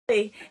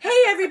Hey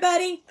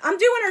everybody, I'm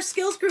doing our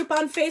skills group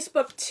on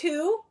Facebook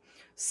too.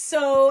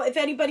 So if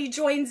anybody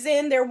joins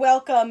in, they're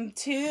welcome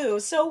too.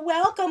 So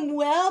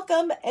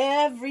welcome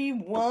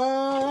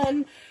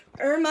everyone.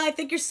 Irma, I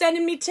think you're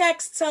sending me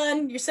texts,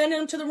 son. You're sending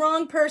them to the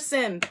wrong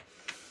person.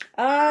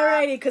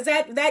 Alrighty, because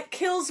that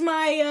kills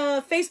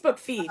my Facebook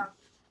feed.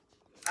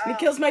 It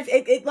kills my,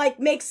 it like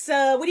makes,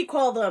 what do you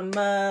call them?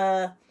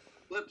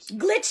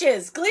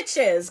 Glitches.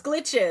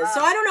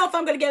 So I don't know if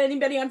I'm going to get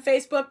anybody on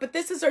Facebook, but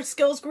this is our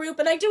skills group,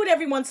 and I do it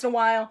every once in a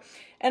while,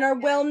 and our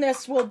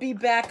wellness will be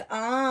back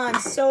on.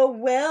 So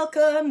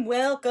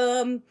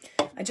welcome.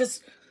 I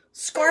just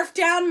scarfed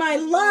down my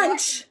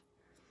lunch.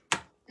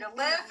 You're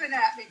laughing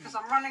at me because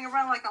I'm running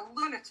around like a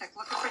lunatic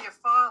looking for your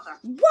father.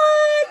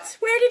 What?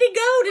 Where did he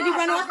go? Did he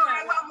run off? The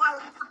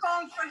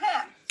phone's for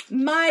him.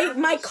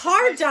 My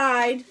car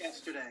died.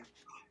 Yesterday.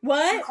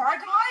 What? Your car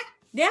died?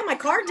 Yeah, my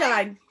car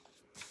died.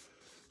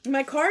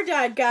 My car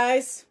died,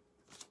 guys.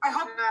 I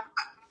hope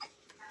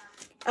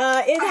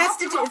it has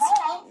to do.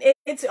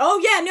 It's oh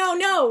yeah, no.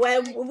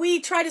 We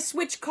try to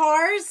switch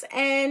cars,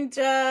 and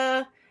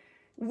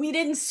we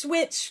didn't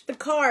switch the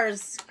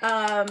cars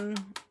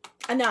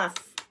enough,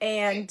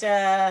 and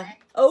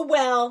oh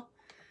well.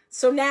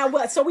 So now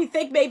what? So we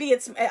think maybe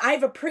it's. I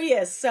have a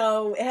Prius,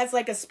 so it has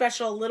like a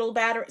special little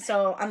battery.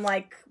 So I'm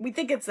like, we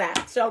think it's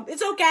that. So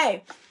it's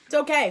okay. It's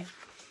okay.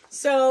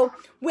 So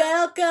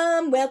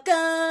welcome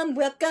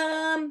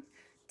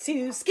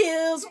to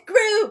Skills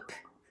Group.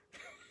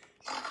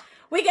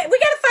 We got to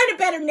find a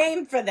better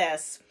name for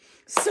this.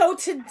 So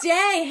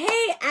today,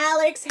 hey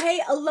Alex, hey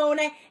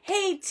Alona,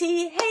 hey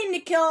T, hey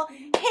Nicole,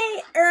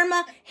 hey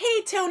Irma,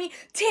 hey Tony,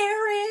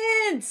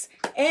 Terrence,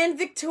 and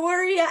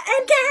Victoria,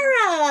 and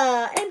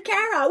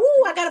Kara.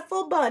 Ooh, I got a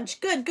full bunch.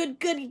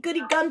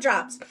 Goody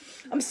gumdrops.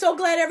 I'm so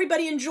glad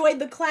everybody enjoyed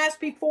the class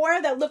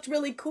before. That looked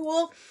really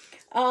cool.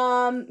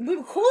 We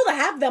were cool to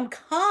have them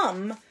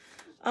come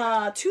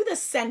to the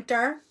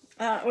center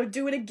or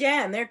do it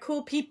again. They're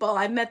cool people.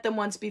 I've met them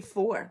once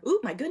before. Ooh,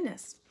 my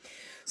goodness.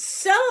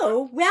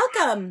 So,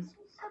 welcome.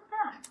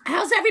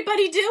 How's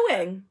everybody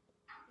doing?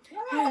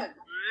 good.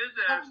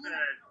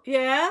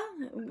 Yeah?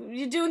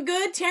 You doing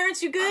good?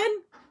 Terrence, you good?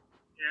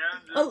 Yeah,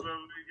 we gotta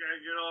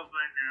get off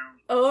right now.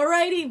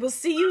 Alrighty, we'll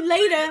see you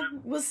later.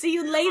 We'll see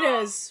you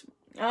later.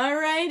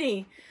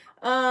 Alrighty.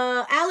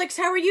 Alex,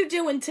 how are you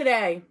doing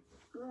today?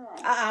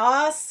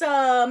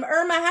 Awesome.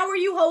 Irma, how are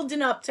you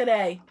holding up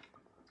today?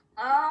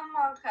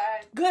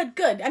 Okay.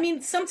 Good. I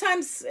mean,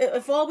 sometimes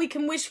if all we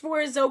can wish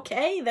for is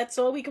okay, that's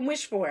all we can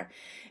wish for.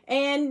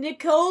 And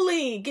Nicole,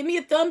 give me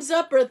a thumbs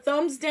up or a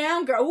thumbs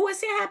down, girl. Oh, I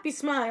see a happy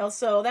smile,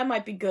 so that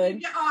might be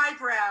good. Your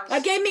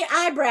eyebrows. Gave me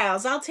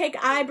eyebrows. I'll take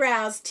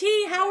eyebrows.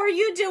 T, how are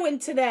you doing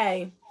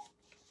today?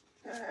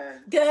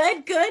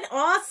 Good.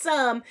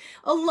 Awesome.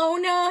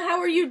 Alona, how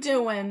are you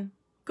doing?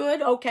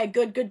 Good? Okay,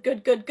 good.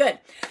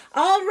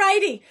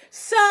 Alrighty.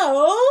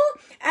 So,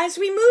 as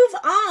we move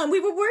on, we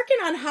were working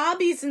on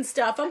hobbies and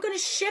stuff. I'm going to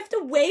shift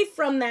away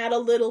from that a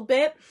little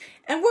bit,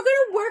 and we're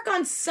going to work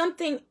on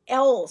something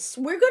else.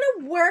 We're going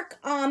to work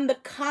on the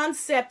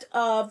concept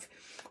of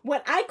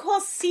what I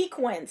call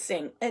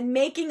sequencing and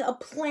making a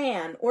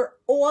plan or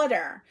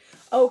order.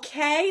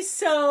 Okay?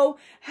 So,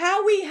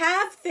 how we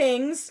have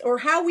things or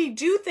how we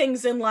do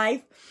things in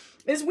life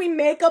is we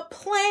make a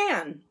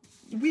plan.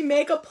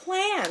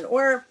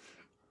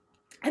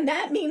 And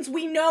that means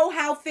we know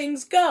how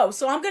things go.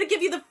 So I'm going to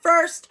give you the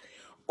first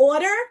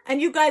order, and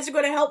you guys are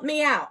going to help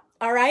me out,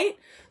 all right?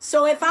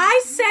 So if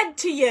I said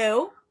to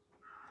you,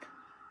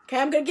 okay,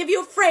 I'm going to give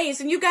you a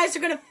phrase, and you guys are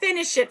going to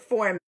finish it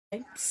for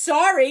me.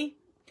 Sorry.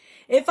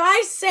 If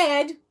I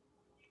said,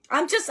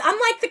 I'm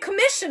like the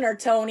commissioner,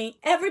 Tony.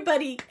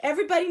 Everybody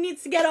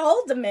needs to get a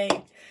hold of me.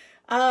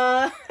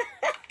 All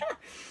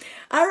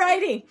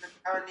righty.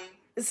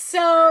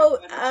 So,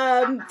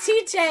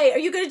 TJ, are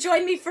you going to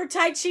join me for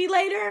Tai Chi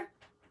later?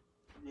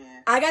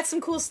 Yeah. I got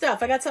some cool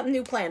stuff. I got something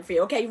new planned for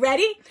you. Okay,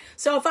 ready?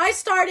 So if I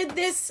started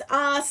this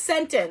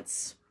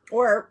sentence,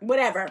 or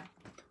whatever,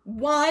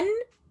 1,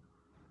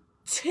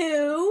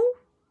 2,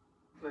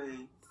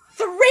 3,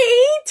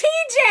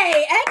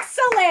 TJ,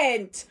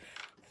 excellent.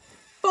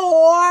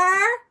 4,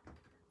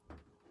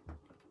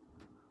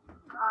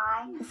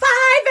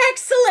 5,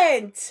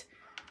 excellent.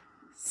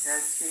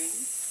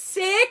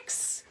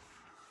 6,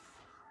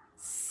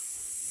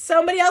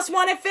 somebody else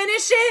want to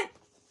finish it?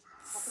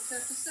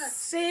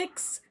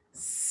 6,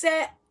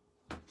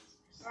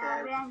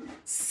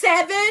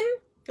 7.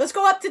 Let's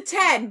go up to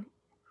 10.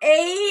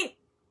 8,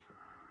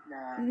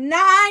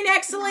 9.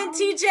 Excellent,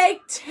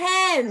 TJ.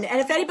 10. And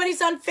if anybody's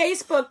on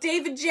Facebook,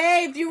 David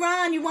J, if you're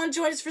on, you want to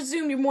join us for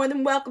Zoom, you're more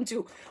than welcome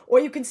to.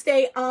 Or you can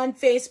stay on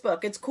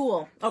Facebook. It's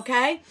cool.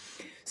 Okay?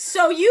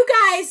 So you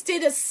guys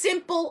did a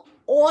simple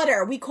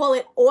order. We call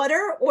it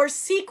order or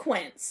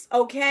sequence.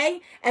 Okay?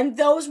 And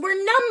those were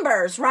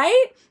numbers,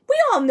 right? We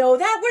all know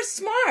that. We're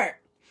smart.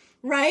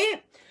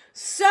 Right?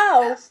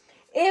 So,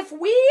 if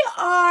we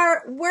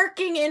are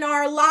working in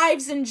our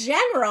lives in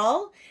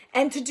general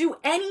and to do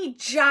any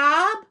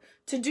job,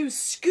 to do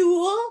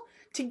school,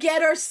 to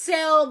get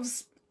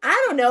ourselves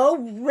I don't know,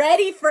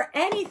 ready for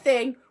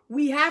anything,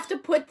 we have to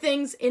put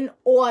things in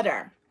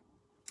order.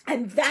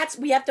 And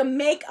we have to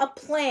make a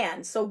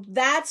plan. So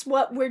that's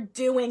what we're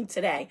doing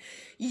today.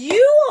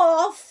 You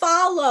all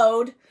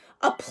followed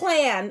a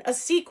plan, a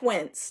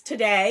sequence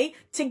today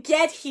to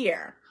get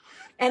here.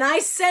 And I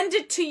send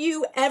it to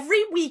you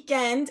every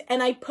weekend,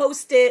 and I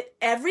post it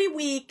every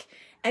week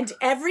and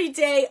every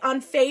day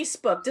on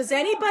Facebook. Does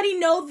anybody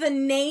know the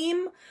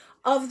name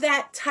of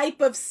that type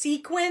of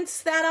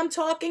sequence that I'm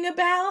talking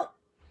about?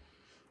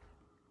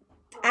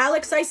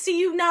 Alex, I see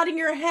you nodding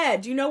your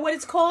head. Do you know what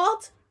it's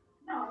called?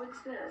 No,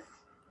 it's this.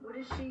 What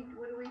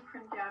do we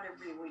print out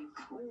every week?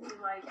 Ooh, we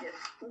like it.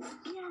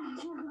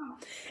 Ooh.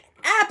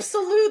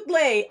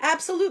 Absolutely.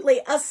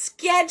 Absolutely. A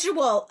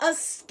schedule. A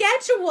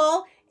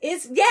schedule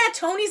is,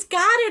 Tony's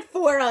got it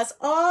for us.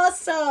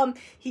 Awesome.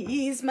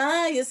 He's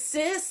my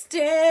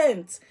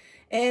assistant.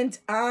 And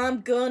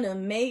I'm gonna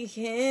make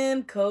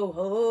him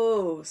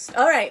co-host.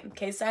 All right, in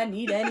case I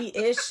need any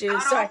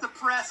issues. Sorry. Off the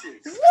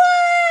presses.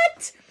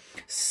 What?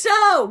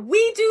 So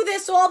we do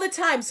this all the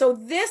time. So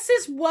this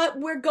is what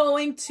we're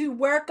going to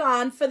work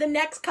on for the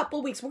next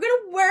couple weeks. We're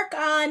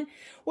going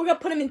to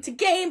put them into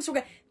games.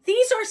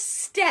 These are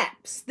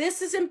steps.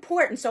 This is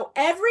important. So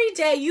every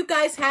day you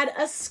guys had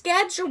a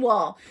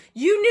schedule.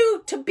 You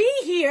knew to be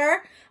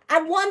here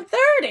at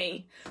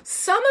 1:30.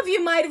 Some of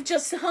you might have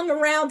just hung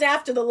around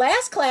after the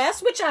last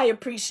class, which I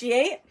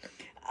appreciate.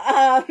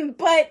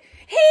 But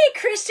hey,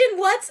 Christian,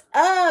 what's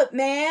up,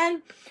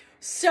 man?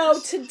 So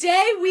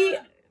today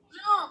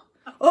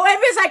oh,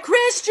 everybody's like,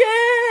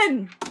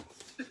 Christian!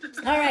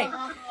 All right.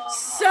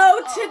 So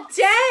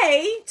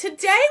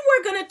today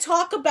we're going to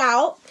talk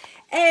about,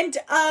 and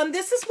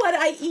this is what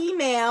I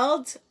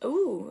emailed.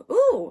 Ooh.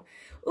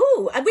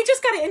 We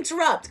just got to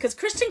interrupt because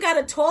Christian got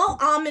a tall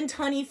almond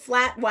honey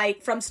flat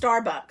white from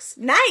Starbucks.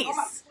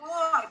 Nice.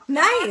 Oh my God.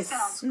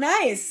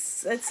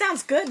 Nice. It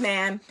sounds good,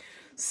 man.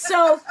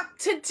 So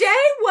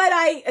today what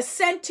I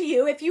sent to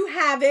you, if you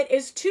have it,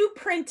 is 2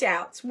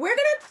 printouts. We're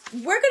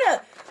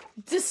gonna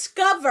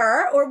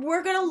discover, or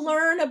we're gonna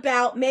learn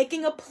about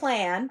making a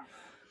plan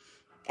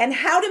and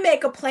how to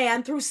make a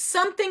plan through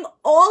something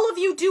all of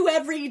you do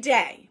every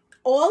day.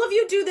 All of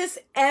you do this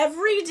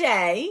every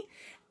day,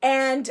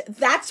 and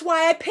that's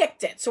why I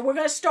picked it. So we're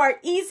gonna start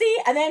easy,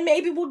 and then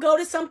maybe we'll go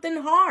to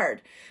something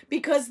hard,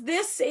 because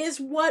this is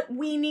what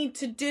we need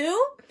to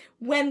do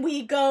when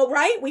we go,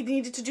 right? We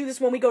needed to do this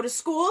when we go to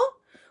school.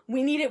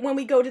 We need it when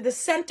we go to the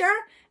center,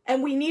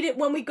 and we need it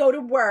when we go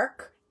to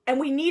work. And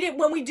we need it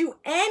when we do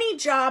any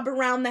job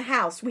around the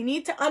house. We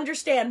need to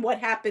understand what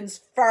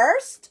happens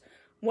first,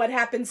 what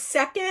happens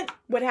second,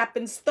 what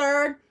happens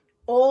third,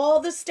 all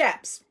the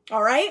steps.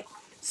 All right?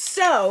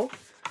 So,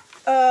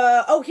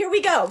 here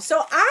we go.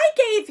 So I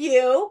gave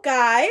you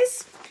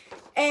guys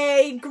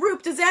a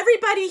group. Does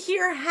everybody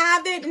here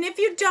have it? And if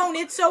you don't,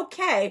 it's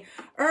okay.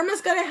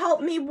 Irma's going to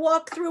help me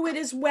walk through it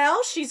as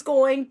well. She's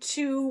going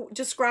to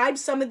describe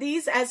some of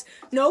these as,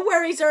 no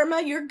worries,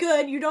 Irma, you're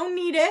good. You don't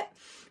need it.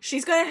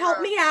 She's going to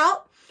help me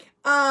out.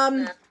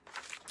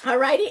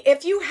 Alrighty.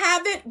 If you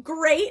have it,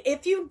 great.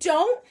 If you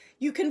don't,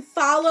 you can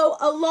follow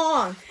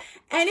along.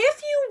 And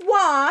if you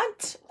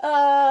want,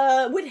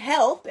 would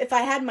help if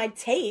I had my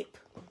tape.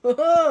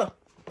 I'm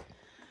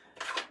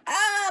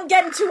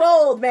getting too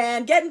old,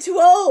 man. Getting too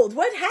old.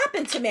 What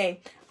happened to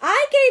me?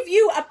 I gave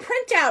you a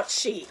printout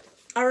sheet.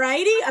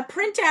 Alrighty? A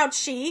printout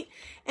sheet.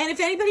 And if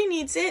anybody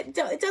needs it,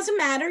 it doesn't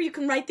matter. You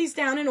can write these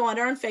down in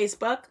order on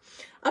Facebook.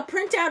 A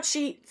printout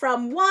sheet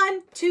from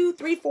 1, 2,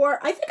 3, 4.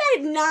 I think I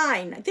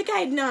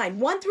had 9.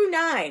 1 through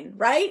 9,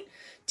 right?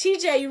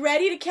 TJ, you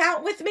ready to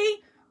count with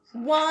me?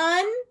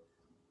 1,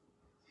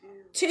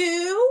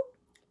 2,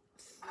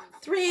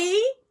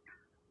 3,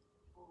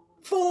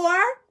 4,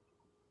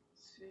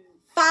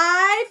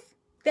 5,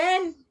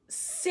 then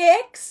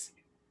 6,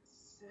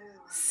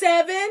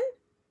 7,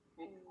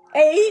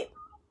 8,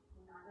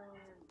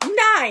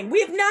 9. We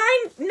have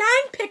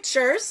nine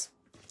pictures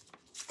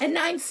and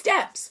 9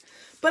 steps.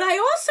 But I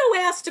also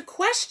asked a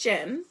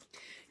question.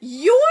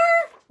 Your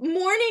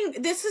morning,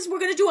 we're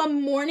going to do a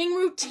morning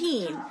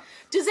routine.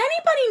 Does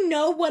anybody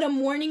know what a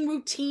morning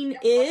routine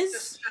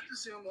is?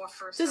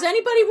 Does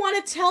anybody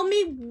want to tell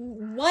me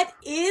what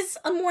is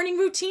a morning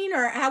routine,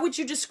 or how would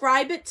you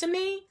describe it to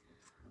me?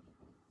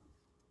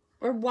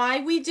 Or why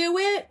we do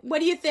it?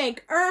 What do you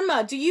think?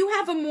 Irma, do you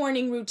have a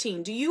morning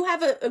routine? Do you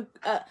have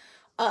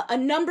a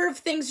number of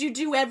things you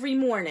do every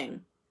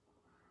morning?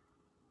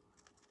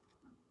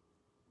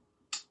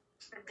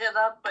 Get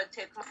up, I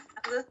take my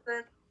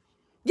medicine.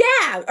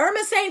 Yeah,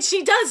 Irma's saying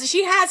she does.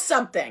 She has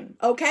something,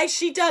 okay?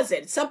 She does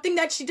it. Something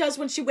that she does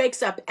when she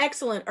wakes up.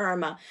 Excellent,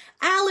 Irma.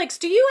 Alex,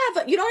 do you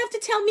have you don't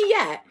have to tell me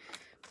yet.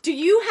 Do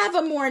you have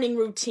a morning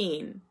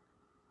routine?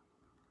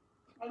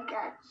 All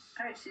right,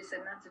 she said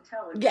not to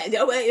tell her.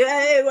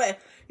 Yeah, wait.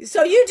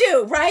 So you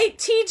do, right?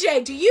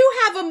 TJ, do you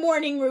have a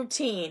morning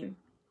routine?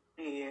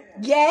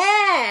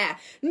 Yeah.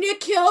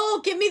 Nikhil,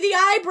 give me the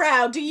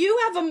eyebrow. Do you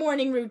have a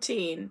morning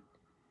routine?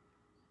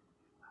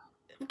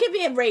 Give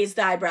me a raised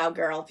eyebrow,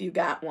 girl, if you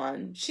got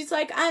one. She's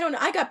like, I don't know.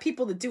 I got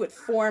people to do it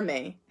for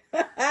me.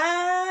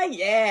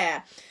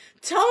 Yeah.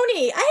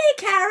 Tony, hey,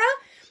 Kara.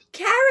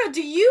 Kara,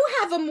 do you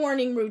have a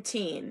morning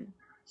routine?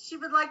 She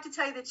would like to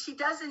tell you that she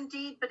does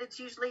indeed, but it's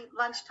usually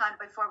lunchtime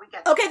before we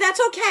get there. Okay, that's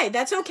okay.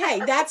 That's okay.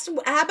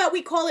 How about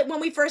we call it when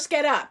we first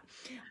get up?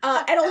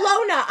 And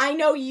Alona, I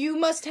know you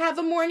must have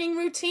a morning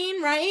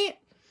routine, right?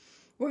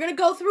 We're going to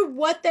go through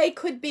what they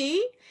could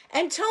be.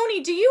 And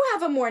Tony, do you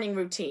have a morning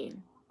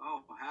routine?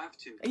 Oh, I have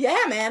to.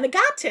 Yeah, man,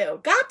 got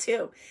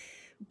to.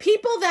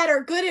 People that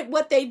are good at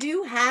what they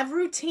do have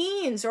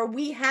routines, or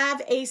we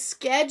have a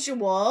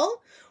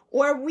schedule,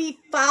 or we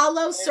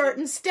follow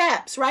certain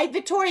steps, right?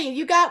 Victoria,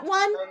 you got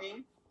one?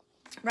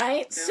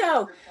 Right?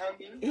 So,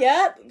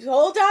 yep,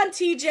 hold on,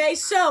 TJ.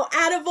 So,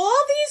 out of all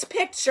these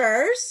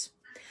pictures,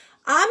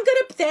 I'm going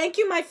to, thank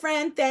you, my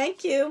friend,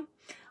 thank you.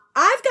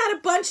 I've got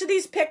a bunch of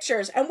these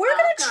pictures, and we're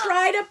going to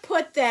try to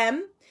put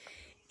them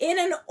in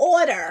an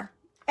order.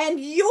 And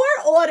your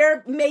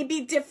order may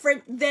be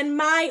different than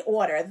my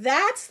order.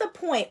 That's the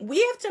point.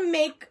 We have to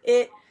make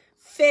it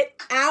fit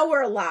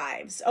our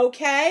lives,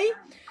 okay?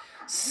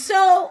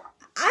 So,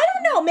 I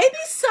don't know. Maybe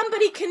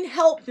somebody can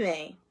help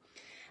me.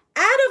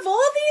 Out of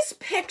all these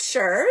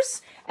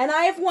pictures, and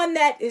I have one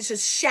that is a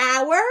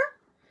shower,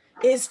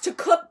 is to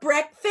cook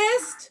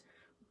breakfast,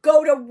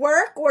 go to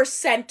work or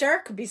center,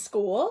 could be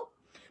school,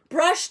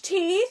 brush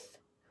teeth,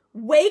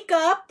 wake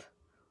up,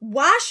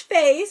 wash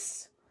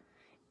face,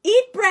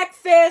 eat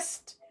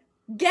breakfast,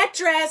 get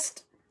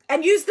dressed,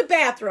 and use the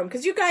bathroom.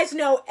 Because you guys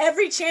know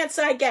every chance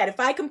I get, if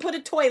I can put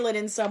a toilet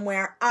in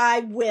somewhere,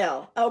 I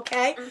will,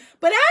 okay?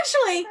 But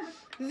actually,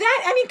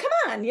 come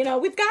on,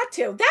 we've got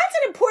to. That's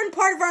an important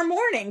part of our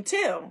morning,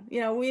 too.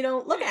 We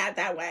don't look at it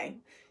that way.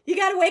 You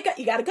got to wake up.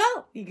 You got to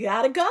go. You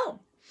got to go.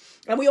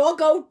 And we all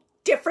go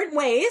different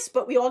ways,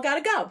 but we all got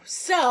to go.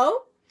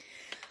 So,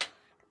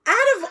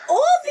 out of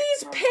all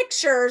these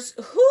pictures,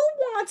 who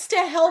wants to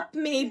help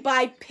me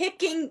by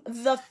picking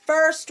the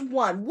first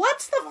one?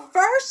 What's the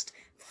first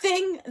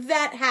thing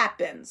that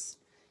happens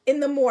in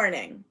the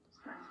morning?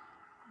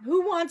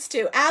 Who wants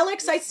to?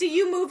 Alex, I see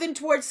you moving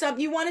towards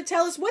something. You want to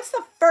tell us what's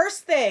the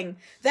first thing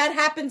that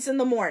happens in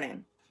the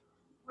morning?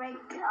 Wake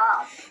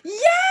up.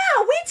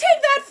 Yeah, we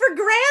take that for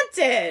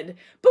granted.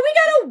 But we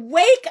got to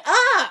wake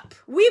up.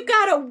 We've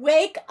got to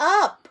wake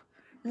up,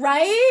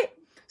 right?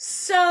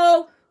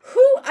 So,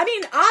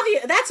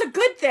 obviously, that's a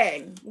good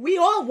thing. We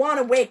all want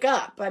to wake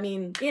up.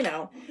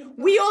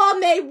 We all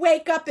may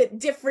wake up at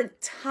different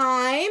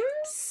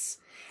times.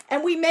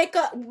 And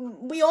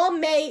we all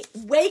may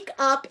wake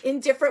up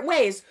in different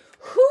ways.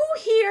 Who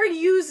here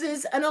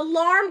uses an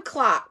alarm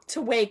clock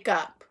to wake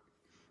up?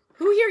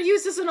 Who here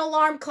uses an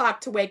alarm clock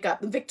to wake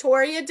up?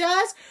 Victoria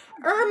does.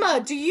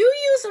 Irma, do you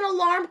use an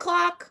alarm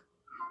clock?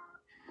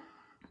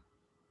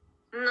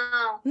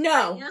 No.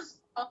 I use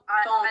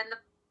phone.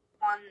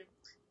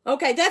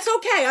 Okay, that's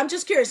okay. I'm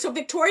just curious. So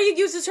Victoria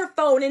uses her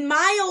phone. In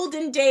my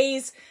olden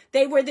days,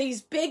 they were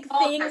these big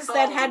things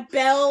that had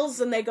bells,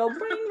 and they go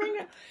ring,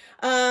 ring.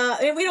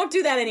 And we don't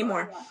do that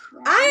anymore.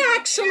 I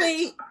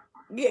actually,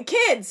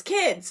 kids,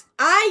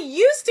 I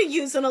used to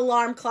use an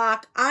alarm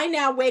clock. I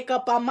now wake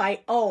up on my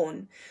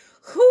own.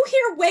 Who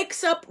here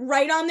wakes up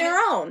right on their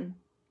own?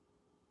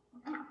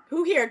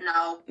 Who here?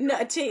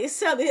 No.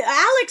 So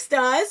Alex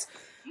does.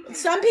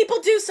 Some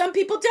people do, some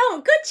people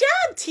don't. Good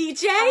job,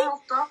 TJ.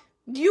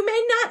 You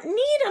may not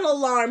need an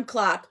alarm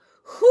clock.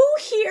 Who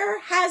here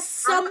has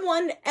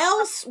someone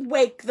else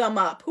wake them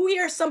up? Who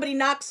here, somebody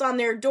knocks on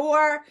their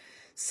door,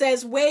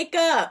 says, wake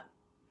up.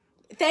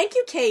 Thank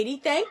you, Katie.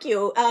 Thank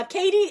you.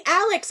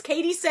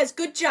 Katie says,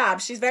 good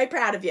job. She's very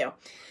proud of you.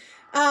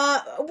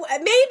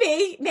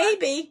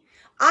 Maybe.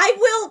 I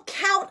will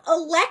count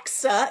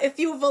Alexa if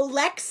you have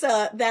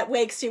Alexa that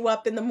wakes you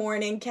up in the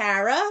morning,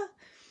 Kara.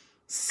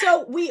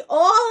 So we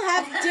all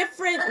have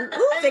different...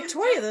 Ooh,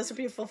 Victoria, those are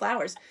beautiful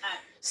flowers.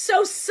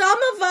 So some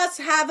of us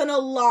have an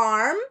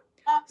alarm.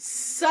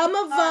 Some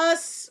of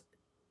us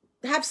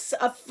have...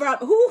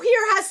 Who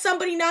here has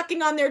somebody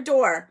knocking on their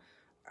door?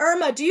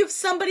 Irma, do you have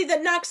somebody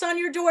that knocks on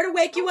your door to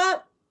wake you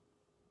up?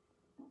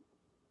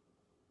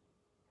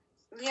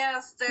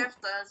 Yeah, Steph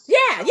does.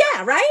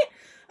 Yeah, right?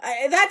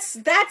 That's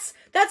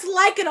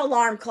like an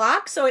alarm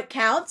clock, so it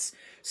counts.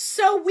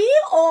 So we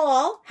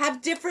all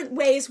have different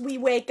ways we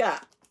wake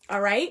up,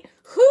 all right?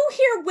 Who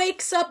here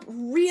wakes up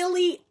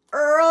really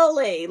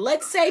early?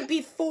 Let's say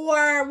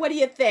before, what do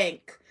you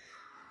think?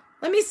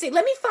 Let me see.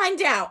 Let me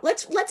find out.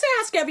 Let's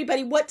ask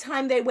everybody what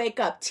time they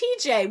wake up.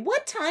 TJ,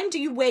 what time do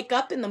you wake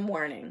up in the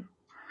morning?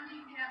 How do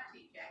you get up,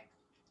 TJ?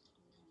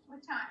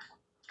 What time?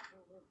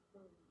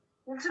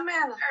 What's the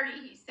matter?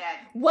 9:30, he said.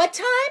 What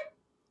time?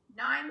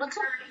 9:30.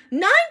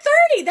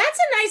 9:30. That's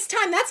a nice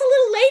time. That's a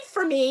little late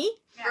for me.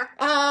 Yeah.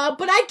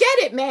 But I get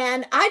it,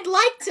 man. I'd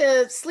like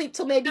to sleep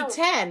till maybe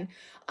 10.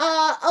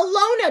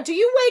 Alona, do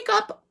you wake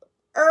up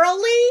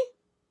early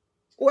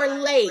or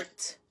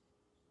late?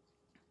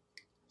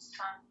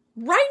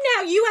 Right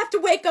now, you have to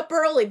wake up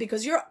early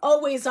because you're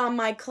always on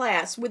my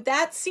class. Would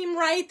that seem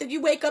right, that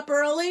you wake up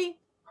early?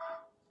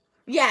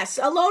 Yes,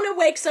 Alona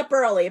wakes up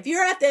early. If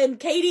you're at the...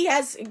 Katie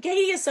has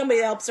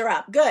somebody that helps her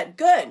up. Good.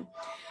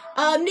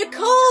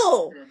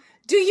 Nicole,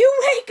 do you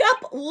wake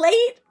up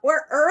late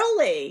or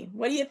early?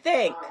 What do you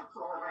think?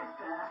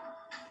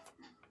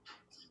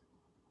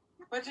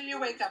 But do you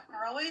wake up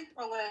early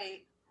or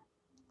late?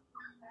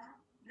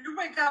 You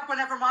wake up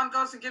whenever Mom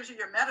goes and gives you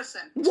your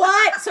medicine.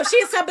 What? So she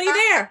has somebody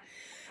there.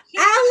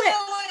 Alex,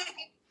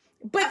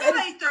 but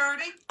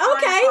 8:30.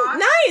 okay,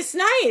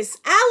 nice.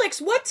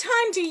 Alex, what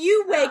time do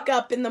you wake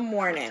up in the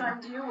morning? What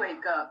time do you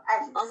wake up?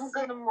 I'm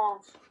gonna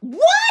move.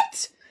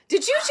 What?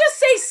 Did you just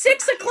say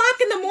 6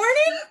 o'clock in the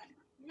morning?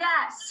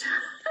 Yes.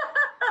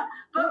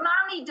 But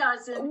Mommy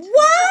doesn't.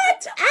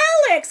 What?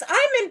 Alex,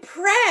 I'm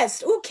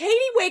impressed. Ooh, Katie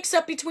wakes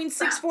up between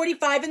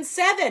 6:45 and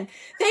 7.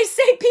 They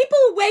say people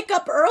who wake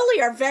up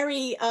early are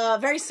very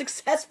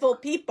successful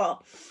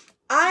people.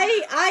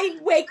 I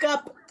wake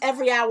up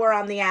every hour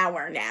on the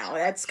hour now.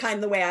 That's kind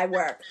of the way I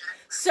work.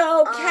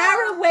 So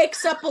Kara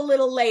wakes up a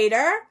little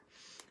later.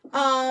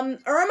 Irma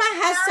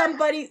has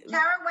somebody.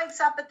 Kara wakes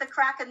up at the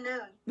crack of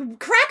noon.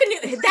 Crack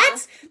a noon.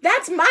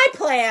 That's my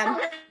plan.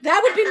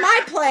 That would be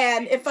my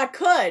plan if I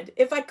could.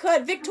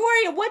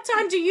 Victoria, what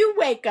time do you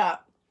wake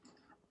up?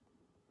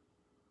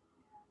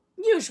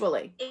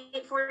 Usually.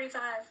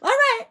 8:45. All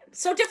right.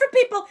 So different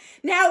people.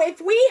 Now,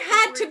 if we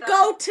had to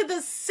go to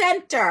the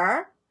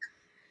center,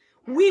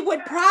 we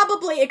would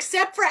probably,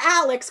 except for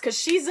Alex, because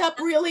she's up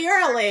really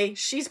early,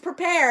 she's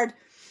prepared,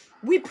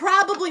 we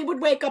probably would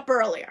wake up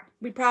earlier.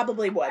 We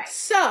probably would.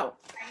 So,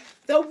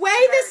 the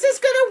way this is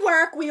going to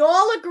work, we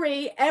all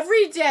agree,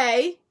 every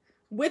day,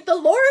 with the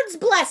Lord's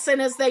blessing,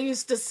 as they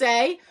used to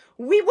say,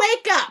 we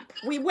wake up.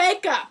 We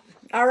wake up.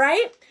 All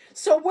right?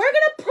 So, we're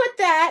going to put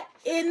that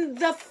in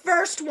the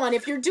first one.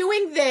 If you're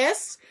doing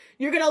this,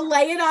 you're going to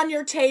lay it on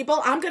your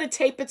table. I'm going to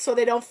tape it so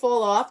they don't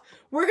fall off.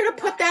 We're going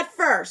to put that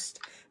first.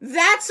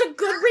 That's a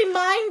good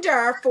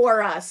reminder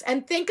for us.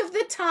 And think of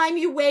the time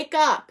you wake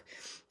up.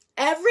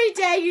 Every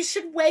day you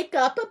should wake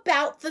up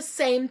about the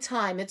same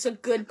time. It's a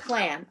good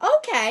plan.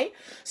 Okay,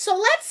 so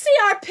let's see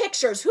our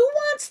pictures. Who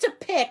wants to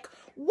pick?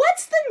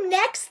 What's the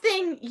next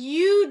thing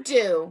you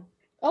do?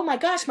 Oh my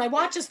gosh, my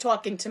watch is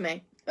talking to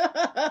me. Tony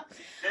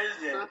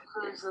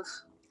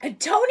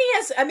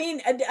has,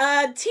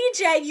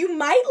 TJ, you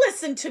might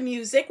listen to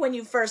music when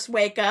you first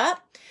wake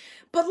up.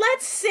 But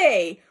let's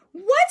see.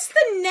 What's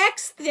the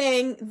next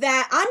thing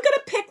that I'm going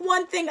to pick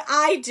one thing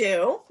I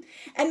do,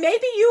 and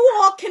maybe you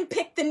all can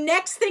pick the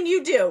next thing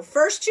you do.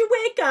 First you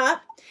wake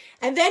up,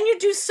 and then you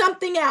do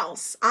something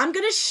else. I'm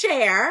going to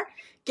share.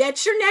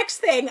 Get your next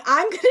thing.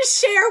 I'm going to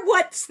share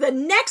what's the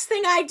next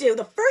thing I do.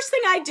 The first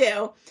thing I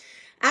do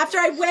after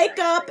I wake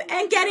up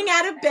and getting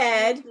out of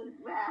bed.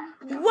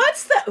 Who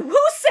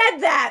said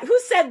that? Who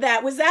said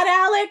that? Was that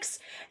Alex?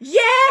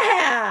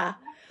 Yeah.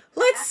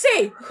 Let's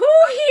see. Who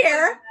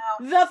here,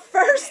 the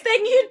first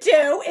thing you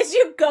do is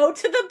you go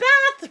to the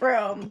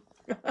bathroom.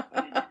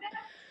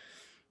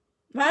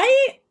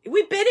 Right?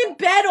 We've been in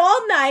bed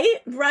all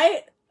night,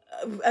 right?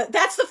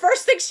 That's the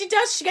first thing she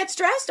does. She gets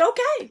dressed.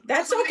 Okay.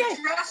 That's okay. I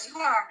dress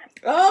her.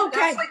 Okay.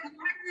 That's like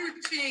my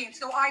routine.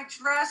 So I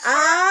dress her.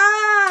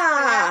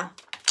 Ah.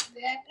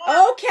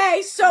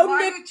 Okay. So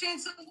my routine.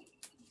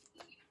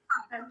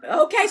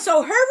 Okay,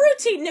 so her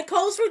routine,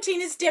 Nicole's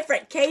routine is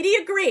different. Katie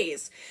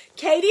agrees.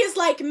 Katie is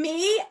like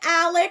me,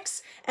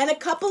 Alex, and a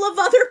couple of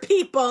other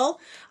people.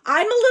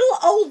 I'm a little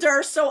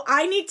older, so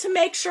I need to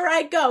make sure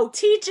I go.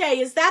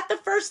 TJ, is that the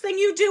first thing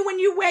you do when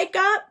you wake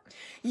up?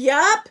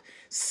 Yup.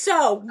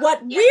 So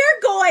what we're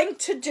going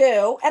to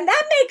do, and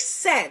that makes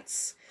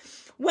sense,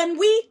 when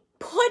we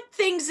put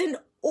things in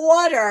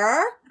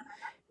order,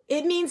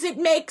 it means it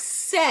makes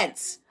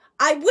sense.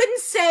 I wouldn't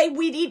say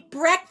we'd eat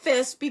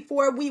breakfast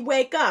before we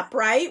wake up,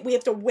 right? We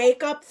have to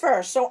wake up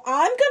first. So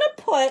I'm going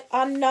to put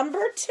on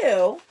number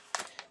 2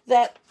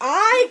 that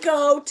I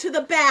go to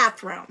the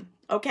bathroom.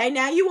 Okay,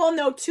 now you all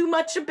know too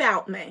much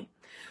about me.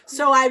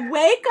 So I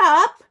wake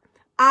up,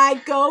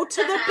 I go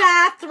to the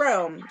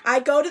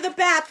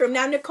bathroom.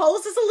 Now,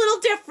 Nicole's is a little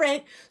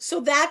different, so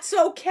that's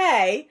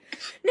okay.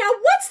 Now,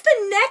 what's the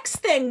next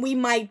thing we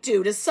might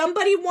do? Does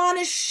somebody want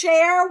to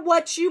share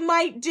what you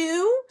might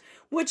do?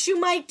 What you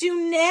might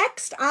do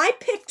next? I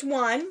picked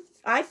one.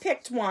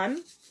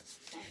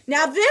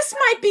 Now, this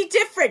might be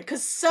different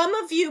because some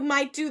of you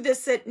might do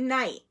this at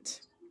night.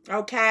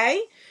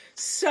 Okay?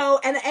 So,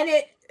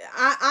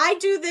 I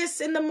do this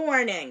in the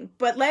morning.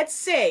 But let's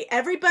see.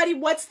 Everybody,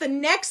 what's the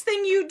next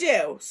thing you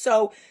do?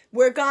 So,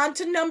 we're gone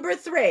to number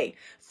 3.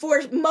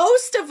 For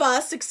most of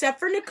us, except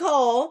for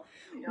Nicole,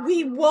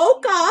 we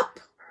woke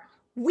up,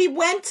 we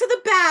went to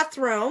the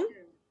bathroom,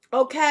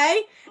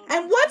 okay?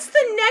 And what's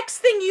the next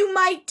thing you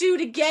might do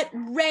to get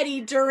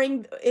ready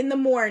in the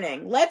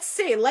morning? Let's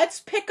see. Let's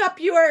pick up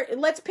your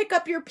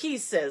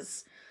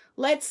pieces.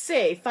 Let's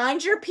see.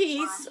 Find your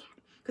piece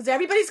because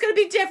everybody's going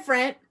to be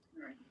different.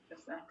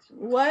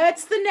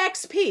 What's the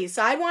next piece?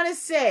 I want to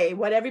see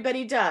what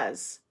everybody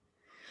does.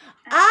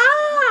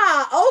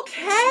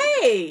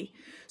 Okay.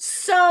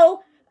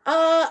 So,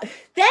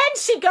 then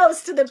she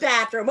goes to the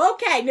bathroom.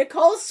 Okay,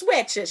 Nicole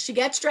switches. She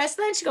gets dressed,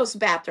 then she goes to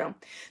the bathroom.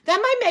 That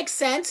might make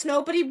sense.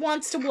 Nobody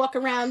wants to walk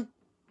around,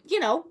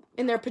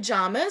 in their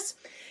pajamas.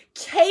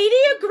 Katie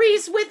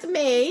agrees with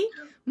me.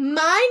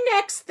 My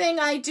next thing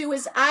I do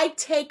is I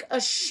take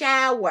a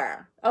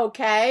shower,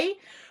 okay?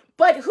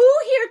 But who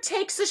here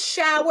takes a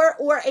shower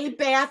or a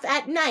bath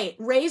at night?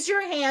 Raise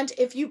your hand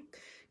if you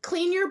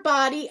clean your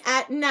body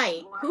at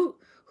night. Who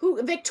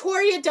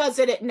Victoria does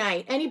it at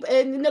night.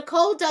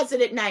 Nicole does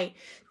it at night.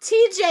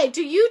 TJ,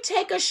 do you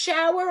take a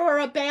shower or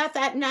a bath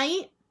at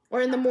night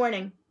or in the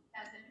morning?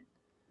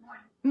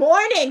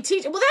 Morning.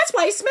 TJ. Well, that's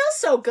why he smells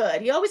so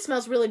good. He always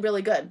smells really,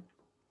 really good.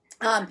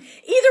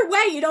 Either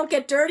way, you don't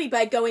get dirty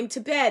by going to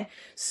bed.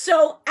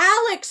 So,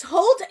 Alex,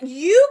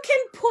 you can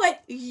put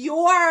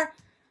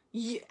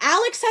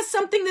Alex has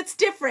something that's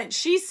different.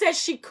 She says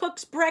she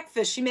cooks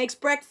breakfast. She makes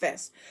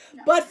breakfast.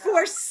 But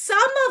for some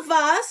of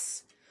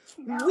us,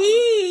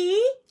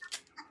 we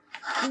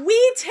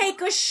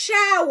take a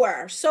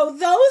shower. So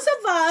those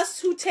of us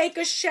who take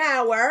a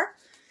shower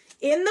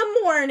in the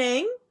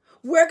morning,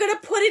 we're going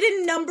to put it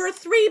in number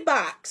 3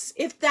 box.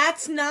 If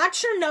that's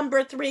not your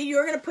number 3,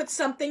 you're going to put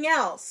something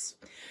else.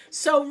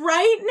 So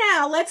right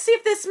now, let's see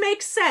if this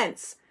makes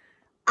sense.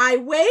 I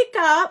wake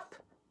up,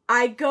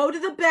 I go to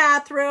the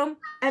bathroom,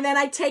 and then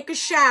I take a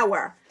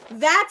shower.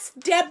 That's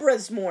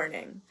Deborah's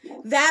morning.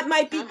 That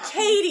might be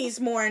Katie's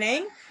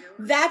morning.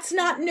 That's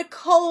not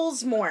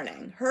Nicole's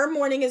morning. Her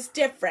morning is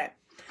different.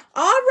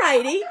 All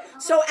righty.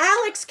 So,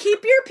 Alex,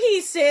 keep your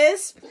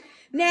pieces.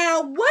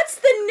 Now, what's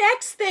the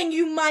next thing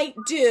you might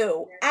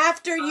do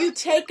after you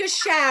take a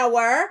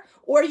shower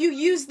or you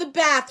use the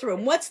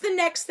bathroom? What's the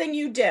next thing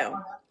you do?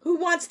 Who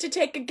wants to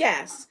take a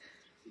guess?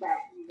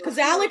 Because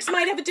Alex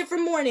might have a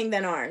different morning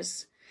than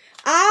ours.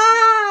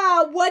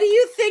 What do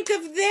you think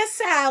of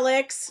this,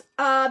 Alex?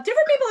 Different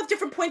people have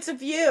different points of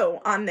view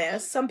on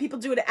this. Some people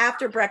do it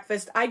after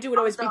breakfast. I do it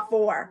always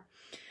before.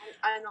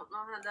 I don't know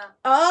how to.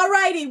 All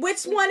righty.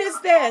 Which one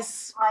is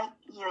this?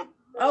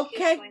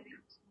 Okay.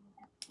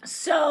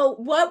 So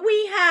what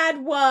we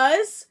had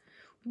was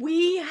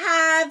we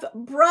have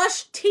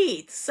brush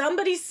teeth.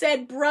 Somebody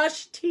said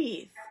brush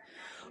teeth.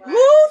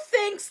 Who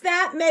thinks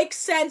that makes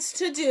sense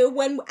to do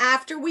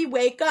after we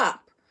wake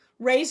up?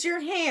 Raise your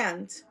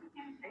hand.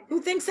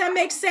 Who thinks that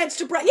makes sense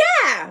to brush?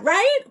 Yeah,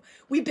 right?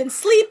 We've been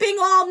sleeping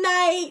all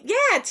night.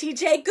 Yeah,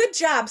 TJ, good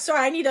job.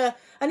 Sorry,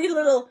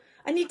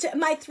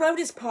 my throat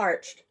is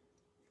parched.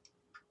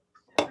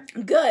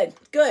 Good.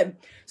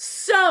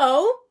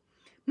 So,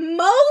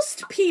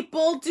 most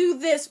people do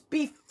this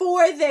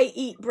before they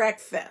eat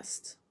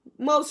breakfast.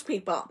 Most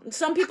people.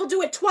 Some people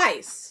do it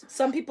twice.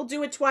 Some people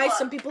do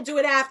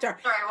it after.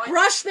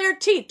 Brush their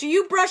teeth. Do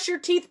you brush your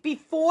teeth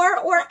before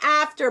or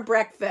after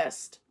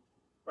breakfast?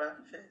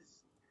 Breakfast.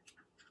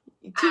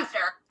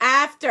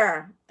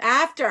 After.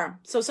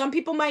 So some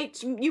people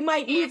you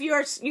might move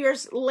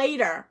yours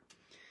later.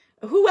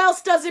 Who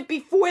else does it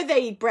before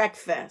they eat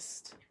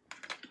breakfast?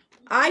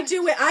 I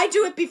do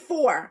it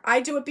before.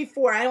 I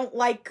don't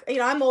like,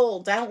 I'm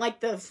old. I don't like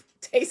the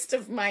taste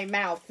of my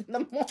mouth in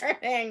the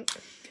morning.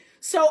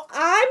 So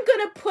I'm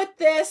going to put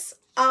this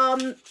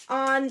on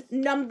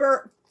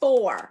number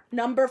 4.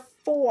 Number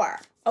 4,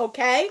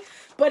 okay?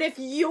 But if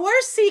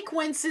your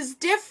sequence is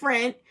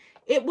different,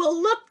 it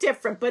will look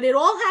different, but it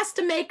all has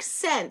to make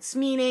sense,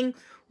 meaning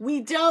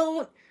we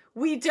don't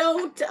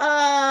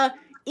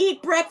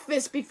eat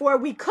breakfast before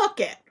we cook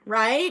it,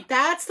 right?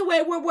 That's the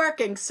way we're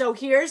working. So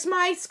here's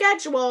my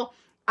schedule.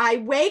 I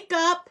wake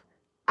up,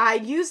 I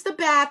use the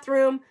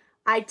bathroom,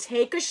 I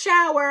take a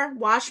shower,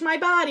 wash my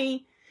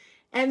body,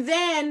 and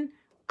then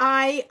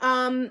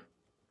I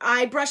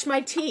brush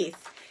my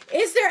teeth.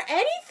 Is there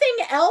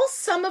anything else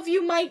some of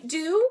you might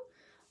do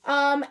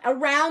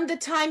around the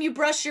time you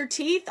brush your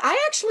teeth? I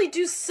actually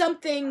do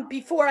something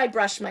before I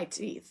brush my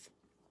teeth.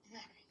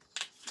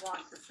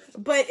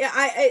 But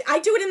I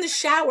do it in the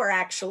shower,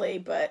 actually.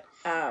 But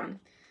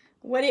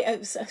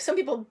some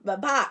people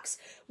box.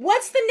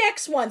 What's the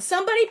next one?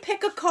 Somebody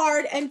pick a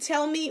card and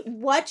tell me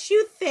what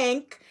you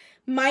think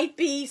might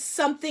be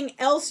something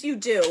else you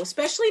do,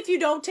 especially if you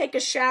don't take a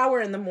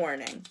shower in the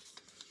morning.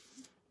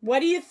 What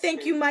do you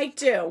think you might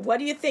do?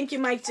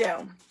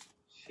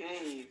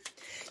 Shave.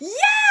 Yeah,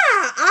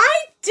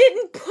 I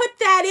didn't put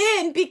that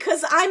in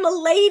because I'm a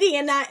lady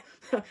and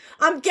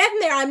I'm getting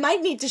there. I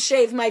might need to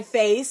shave my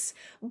face,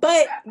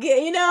 but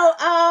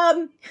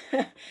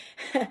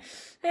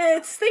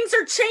things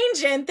are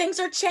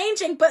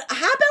changing. But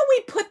how about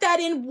we put that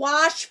in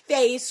wash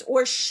face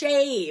or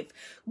shave?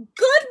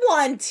 Good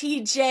one,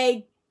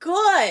 TJ.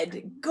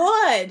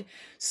 Good.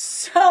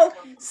 So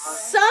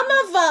some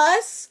of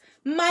us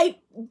might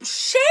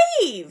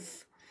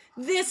shave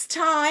this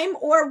time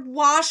or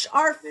wash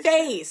our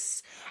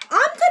face. I'm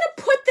going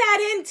to put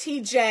that in,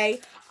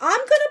 TJ. I'm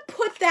going to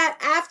put that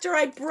after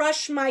I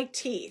brush my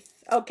teeth.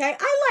 Okay?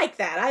 I like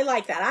that.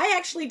 I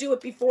actually do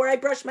it before I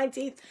brush my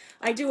teeth.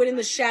 I do it in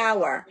the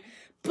shower.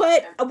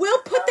 But we'll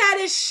put that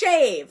as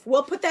shave.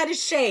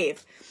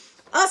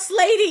 Us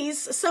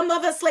ladies, some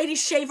of us ladies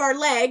shave our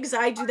legs.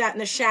 I do that in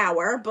the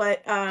shower.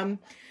 But,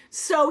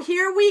 so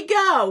here we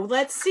go.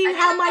 Let's see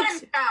how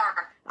much...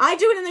 I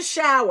do it in the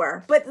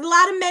shower, but a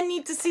lot of men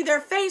need to see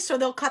their face or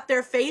they'll cut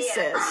their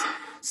faces.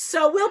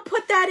 So we'll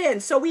put that in.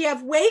 So we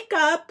have wake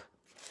up,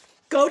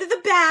 go to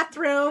the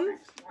bathroom,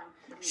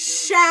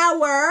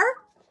 shower,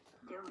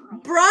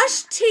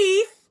 brush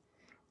teeth,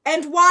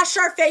 and wash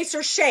our face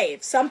or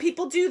shave. Some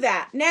people do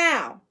that.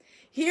 Now,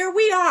 here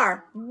we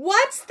are.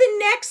 What's the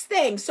next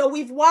thing? So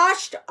we've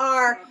washed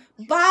our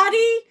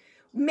body.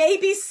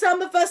 Maybe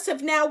some of us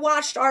have now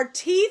washed our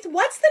teeth.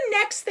 What's the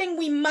next thing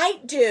we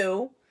might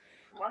do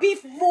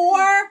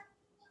before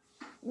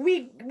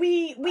we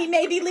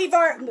maybe leave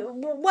our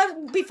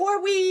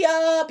before we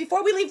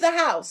leave the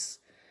house?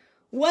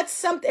 What's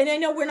something? And I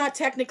know we're not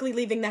technically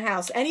leaving the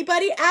house.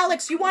 Anybody?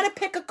 Alex, you want to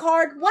pick a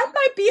card? What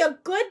might be a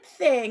good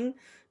thing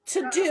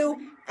to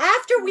do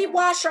after we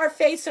wash our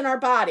face and our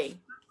body?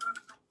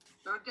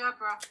 Go,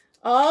 Deborah.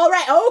 All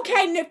right.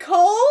 Okay,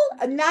 Nicole.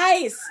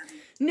 Nice.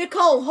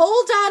 Nicole,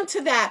 hold on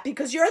to that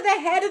because you're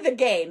the head of the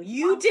game.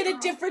 You did a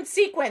different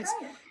sequence.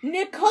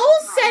 Nicole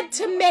said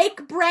to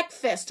make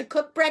breakfast, to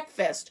cook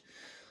breakfast.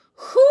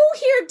 Who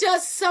here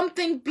does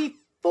something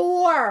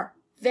before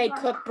they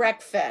cook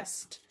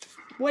breakfast?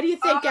 What do you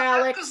think,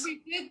 Alex? Because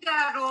we did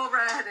that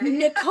already.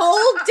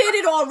 Nicole did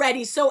it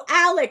already. So,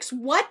 Alex,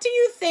 what do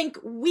you think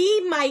we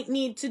might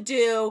need to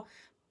do?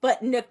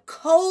 But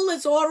Nicole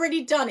has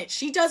already done it.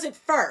 She does it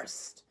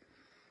first.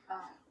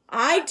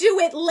 I do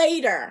it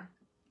later.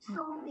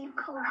 So,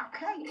 Nicole,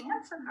 okay,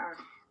 answer her.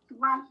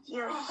 Wash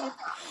your hair.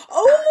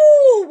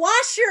 Oh,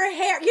 wash your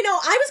hair. You know,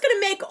 I was going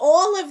to make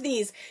all of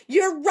these.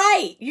 You're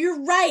right. You're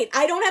right.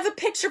 I don't have a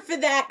picture for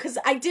that because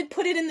I did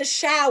put it in the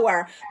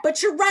shower.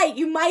 But you're right.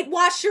 You might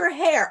wash your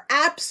hair.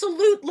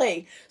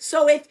 Absolutely.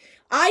 So if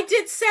I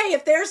did say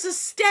if there's a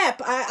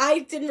step,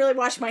 I didn't really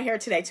wash my hair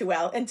today too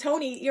well. And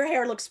Tony, your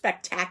hair looks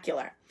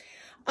spectacular.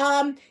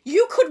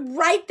 You could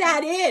write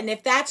that in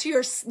if that's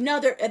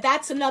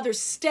another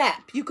step.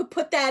 You could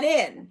put that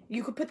in.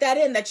 You could put that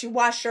in that you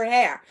wash your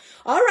hair.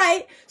 All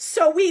right.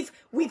 So we've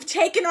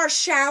taken our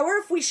shower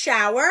if we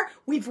shower.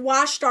 We've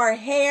washed our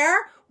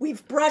hair.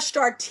 We've brushed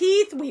our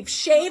teeth. We've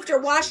shaved or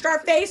washed our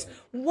face.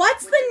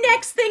 What's the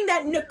next thing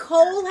that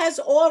Nicole has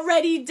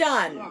already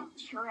done?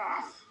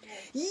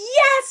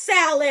 Yes,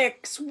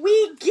 Alex.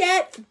 We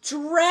get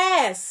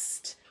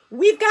dressed.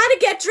 We've got to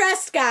get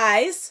dressed,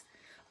 guys.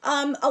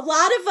 A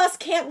lot of us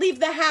can't leave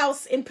the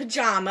house in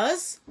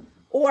pajamas,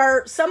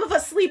 or some of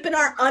us sleep in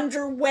our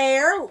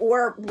underwear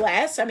or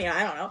less. I mean,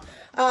 I don't know.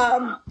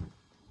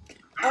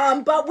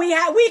 But we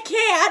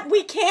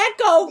can't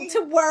go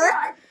to work.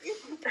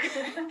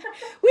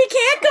 We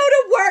can't go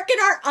to work in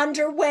our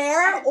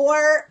underwear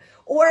or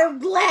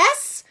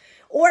less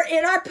or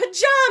in our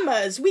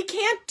pajamas. We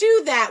can't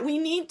do that. We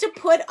need to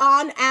put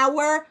on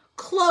our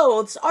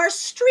clothes, our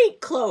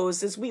street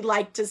clothes, as we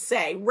like to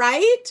say,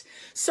 right?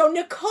 So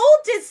Nicole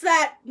does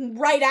that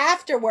right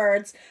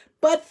afterwards,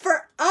 but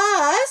for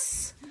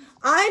us,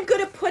 I'm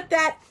going to put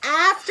that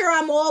after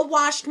I'm all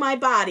washed my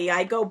body.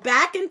 I go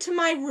back into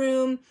my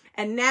room,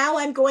 and now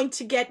I'm going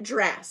to get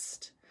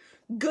dressed.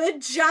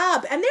 Good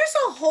job. And there's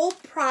a whole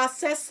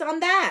process on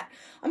that.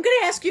 I'm going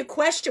to ask you a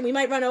question. We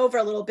might run over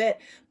a little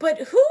bit, but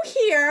who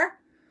here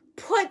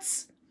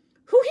puts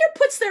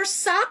their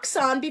socks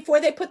on before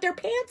they put their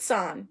pants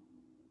on?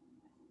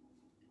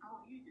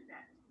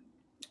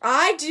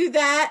 I do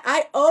that.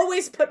 I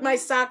always put my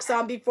socks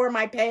on before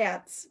my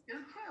pants.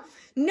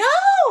 No,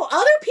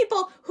 other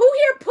people. Who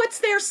here puts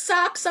their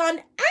socks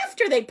on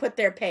after they put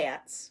their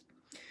pants?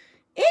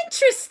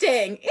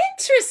 Interesting.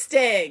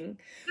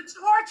 It's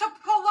hard to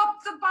pull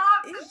up the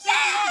bottom.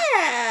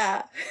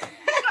 Yeah.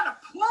 You gotta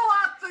pull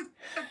up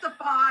the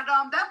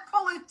bottom, then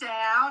pull it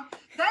down,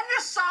 then your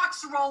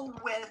socks roll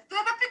with it.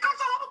 It becomes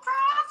a whole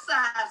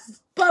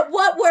process. But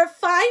what we're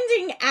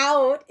finding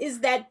out is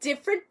that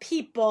different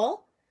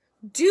people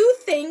do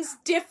things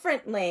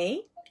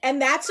differently,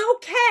 and that's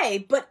okay,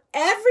 but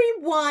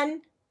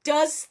everyone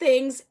does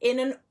things in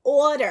an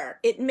order.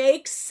 It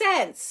makes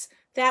sense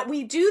that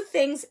we do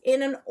things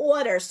in an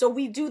order, so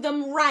we do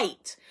them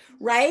right?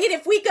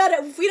 If we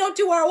don't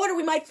do our order,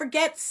 we might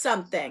forget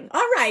something.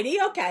 All righty,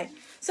 okay.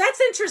 So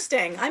that's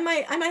interesting. I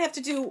might have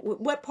to do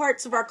what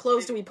parts of our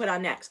clothes do we put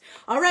on next.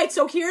 All right,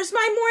 so here's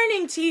my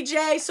morning,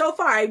 TJ. So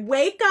far, I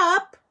wake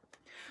up,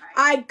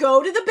 I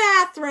go to the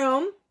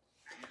bathroom,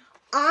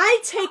 I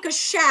take a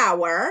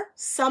shower.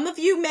 Some of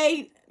you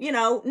may,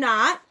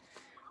 not.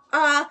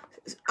 I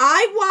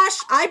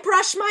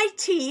brush my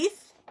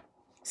teeth.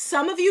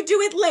 Some of you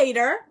do it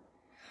later.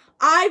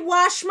 I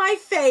wash my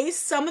face.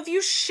 Some of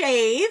you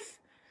shave.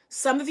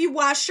 Some of you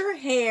wash your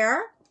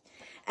hair.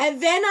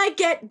 And then I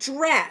get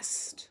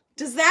dressed.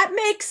 Does that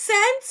make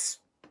sense?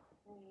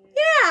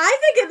 Yeah, I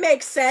think it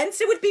makes sense.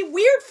 It would be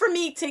weird for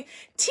me to...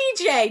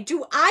 TJ,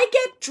 do I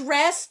get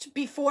dressed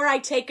before I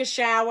take a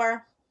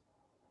shower?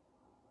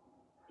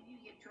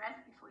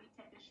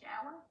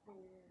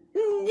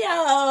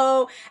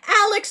 No.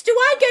 Alex, do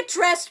I get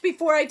dressed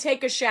before I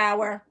take a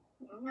shower?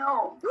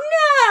 No.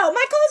 No,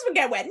 my clothes would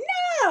get wet.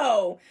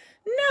 No.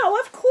 No,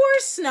 of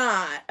course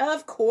not.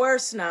 Of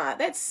course not.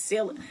 That's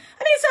silly. I mean,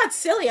 it's not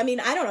silly. I mean,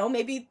 I don't know.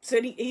 Maybe it's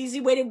an easy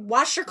way to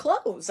wash your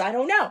clothes. I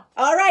don't know.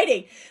 All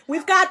righty.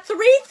 We've got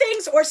 3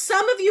 things, or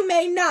some of you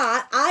may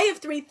not. I have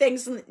 3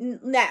 things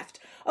left.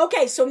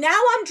 Okay, so now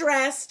I'm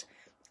dressed.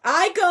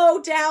 I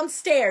go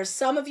downstairs.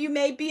 Some of you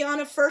may be on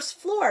a first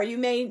floor. You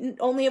may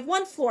only have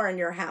 1 floor in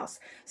your house.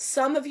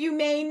 Some of you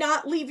may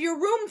not leave your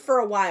room for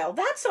a while.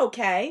 That's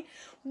okay.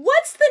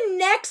 What's the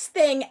next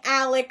thing,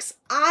 Alex,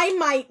 I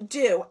might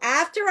do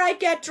after I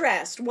get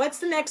dressed? What's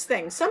the next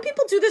thing? Some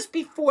people do this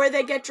before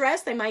they get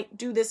dressed. They might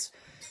do this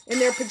in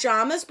their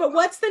pajamas. But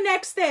what's the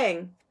next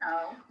thing?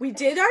 Oh. We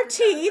did our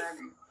teeth.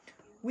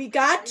 We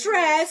got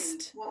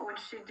dressed. What would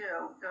she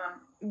do?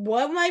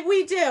 What might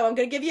we do? I'm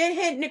going to give you a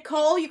hint,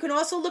 Nicole. You can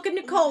also look at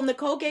Nicole.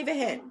 Nicole gave a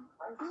hint.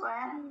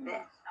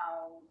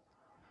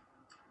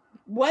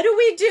 What do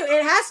we do?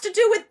 It has to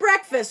do with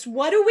breakfast.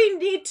 What do we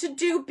need to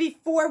do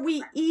before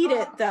we eat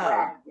it,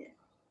 though?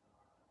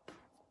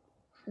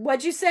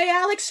 What'd you say,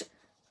 Alex?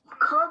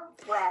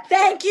 Cook breakfast.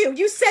 Thank you.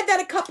 You said that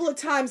a couple of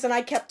times, and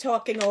I kept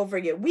talking over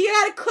you. We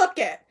got to cook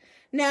it.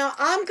 Now,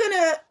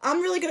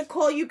 I'm really going to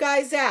call you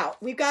guys out.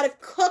 We've got to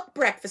cook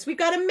breakfast. We've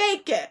got to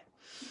make it.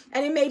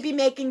 And it may be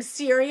making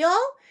cereal.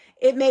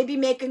 It may be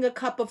making a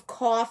cup of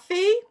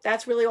coffee.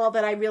 That's really all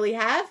that I really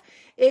have.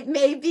 It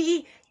may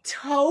be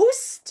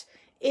toast.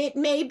 It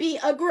may be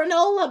a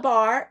granola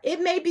bar.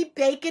 It may be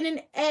bacon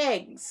and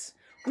eggs.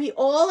 We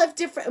all have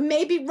different,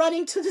 maybe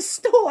running to the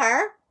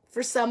store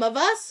for some of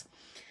us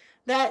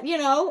that, you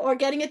know, or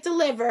getting it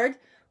delivered.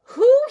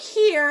 Who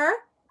here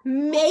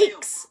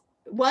makes,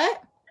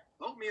 what?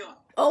 Oatmeal.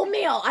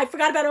 Oatmeal. I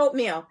forgot about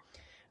oatmeal.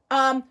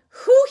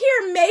 Who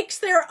here makes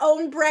their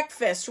own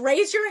breakfast?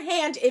 Raise your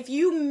hand if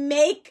you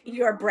make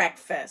your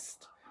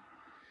breakfast.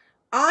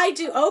 I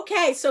do.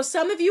 Okay, so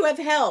some of you have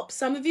help.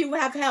 Some of you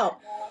have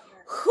help.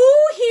 Who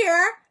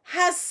here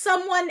has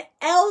someone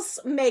else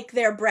make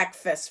their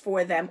breakfast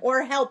for them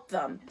or help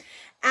them?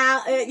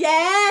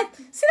 Yeah.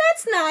 See,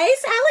 that's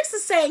nice. Alex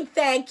is saying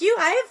thank you.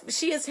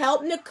 She has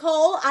helped.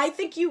 Nicole, I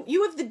think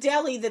you have the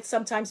deli that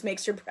sometimes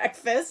makes your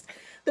breakfast.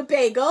 The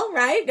bagel,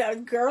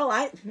 right? Girl,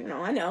 I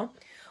know.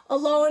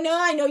 Alona,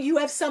 I know you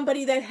have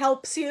somebody that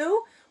helps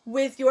you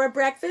with your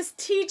breakfast.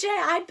 TJ,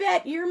 I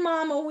bet your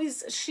mom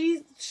always,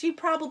 she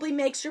probably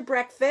makes your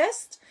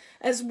breakfast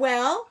as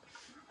well.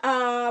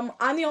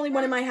 I'm the only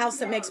one in my house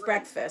that makes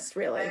breakfast,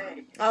 really.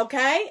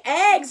 Okay?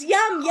 Eggs,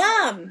 yum,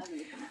 yum.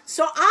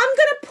 So I'm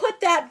going to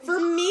put that, for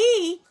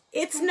me,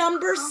 it's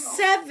number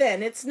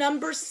 7. It's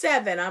number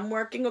 7. I'm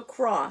working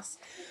across.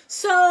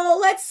 So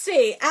let's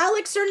see.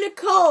 Alex or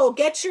Nicole,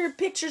 get your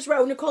pictures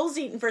right. Nicole's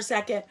eating for a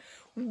second.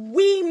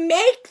 We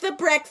make the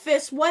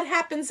breakfast. What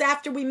happens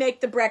after we make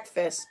the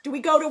breakfast? Do we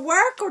go to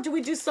work or do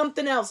we do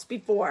something else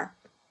before?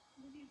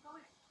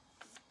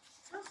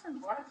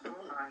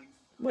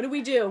 What do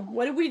we do?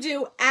 What do we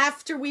do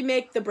after we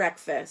make the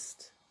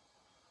breakfast?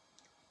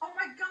 Oh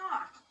my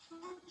God.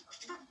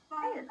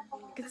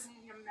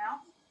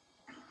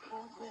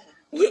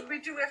 What do we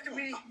do after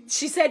we...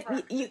 She said,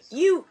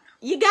 you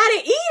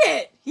gotta eat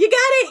it. You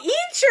gotta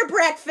eat your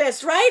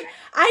breakfast, right?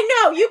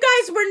 I know, you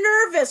guys were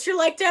nervous. You're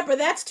like, Deborah,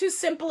 that's too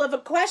simple of a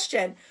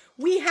question.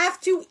 We have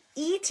to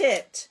eat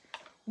it.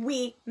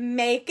 We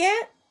make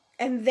it,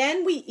 and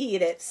then we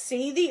eat it.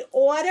 See the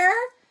order?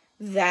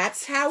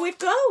 That's how it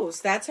goes.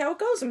 That's how it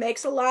goes. It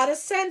makes a lot of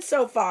sense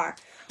so far.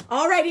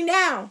 Alrighty,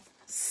 now,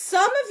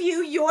 some of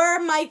you,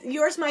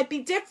 yours might be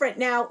different.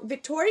 Now,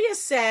 Victoria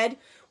said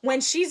when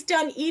she's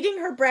done eating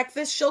her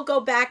breakfast, she'll go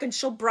back and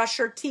she'll brush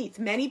her teeth.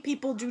 Many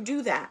people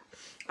do that.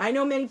 I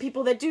know many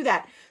people that do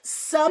that.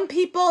 Some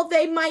people,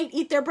 they might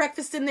eat their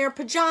breakfast in their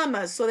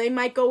pajamas, so they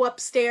might go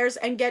upstairs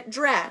and get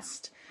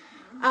dressed.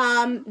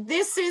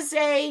 This is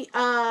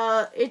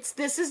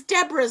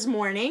Deborah's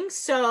morning,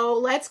 so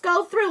let's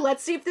go through.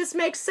 Let's see if this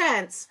makes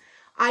sense.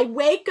 I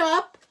wake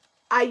up,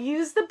 I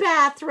use the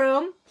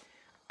bathroom,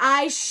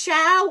 I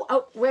shower.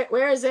 Oh,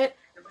 where is it?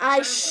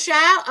 I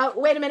shower. Oh,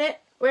 wait a minute.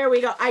 Where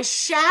we go? I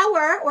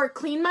shower or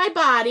clean my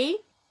body.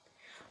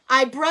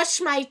 I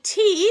brush my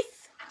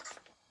teeth.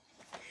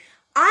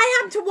 I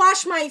have to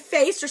wash my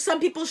face, or some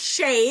people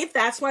shave.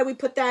 That's why we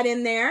put that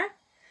in there.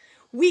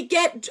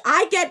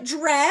 I get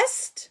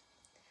dressed.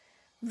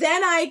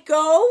 Then I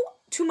go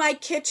to my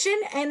kitchen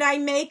and I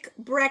make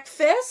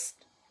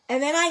breakfast.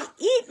 And then I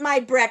eat my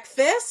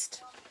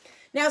breakfast.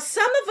 Now,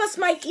 some of us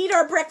might eat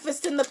our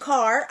breakfast in the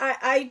car.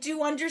 I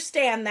do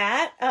understand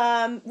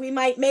that. We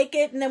might make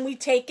it and then we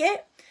take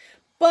it.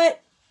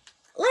 But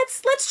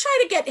let's try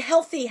to get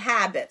healthy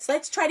habits.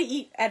 Let's try to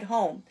eat at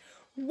home.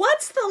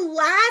 What's the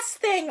last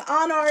thing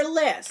on our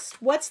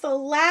list? What's the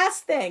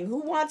last thing? Who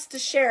wants to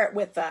share it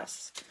with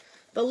us?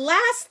 The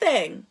last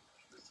thing.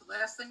 What's the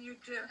last thing you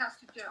have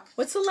to do?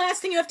 What's the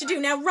last thing you have to do?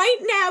 Now, right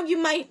now, you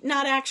might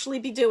not actually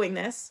be doing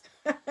this.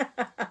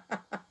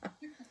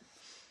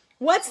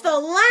 What's the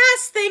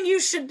last thing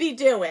you should be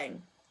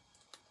doing?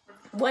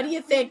 What do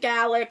you think,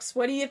 Alex?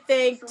 What do you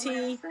think,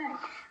 T?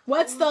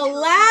 What's the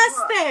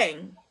last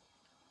thing?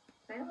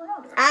 Say it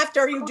louder.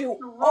 After you do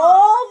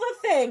all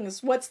the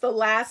things, what's the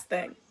last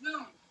thing?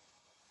 Zoom.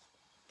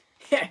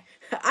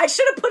 I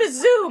should have put a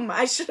Zoom.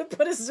 I should have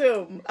put a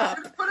Zoom up.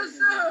 Put a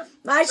Zoom.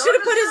 I should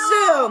have put a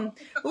Zoom.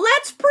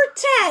 Let's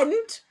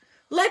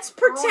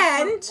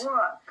pretend.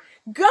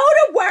 Go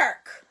to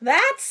work.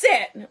 That's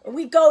it.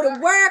 We go to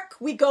work.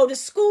 We go to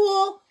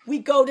school. We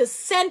go to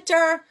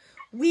center.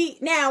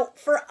 Now,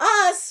 for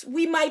us,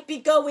 we might be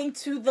going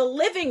to the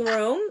living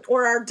room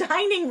or our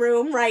dining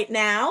room right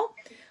now.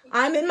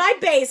 I'm in my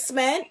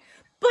basement.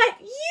 But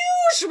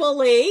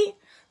usually,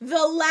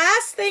 the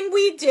last thing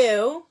we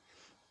do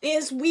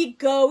is we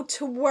go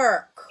to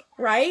work,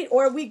 right?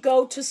 Or we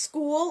go to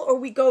school, or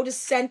we go to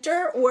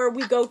center, or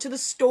we go to the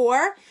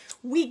store.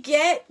 We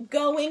get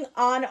going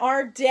on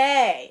our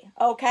day,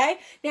 okay?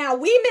 Now,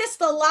 we missed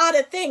a lot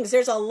of things.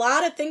 There's a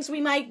lot of things we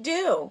might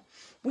do.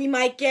 We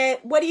might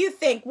get, what do you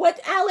think?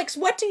 Alex,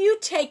 what do you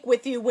take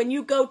with you when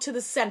you go to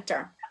the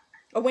center?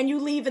 Or when you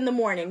leave in the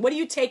morning? What do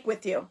you take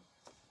with you?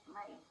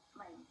 My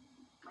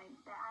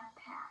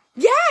backpack.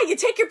 Yeah, you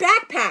take your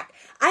backpack.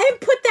 I didn't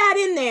put that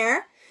in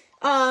there.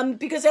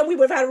 Because then we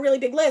would have had a really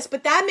big list.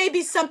 But that may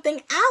be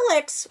something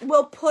Alex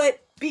will put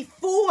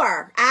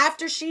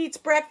after she eats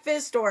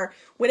breakfast or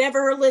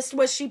whatever her list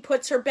was, she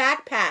puts her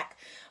backpack.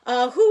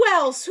 Who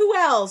else?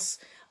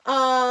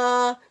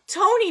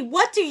 Tony,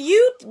 what do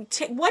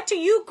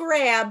you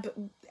grab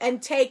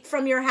and take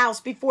from your house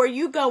before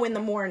you go in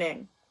the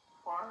morning?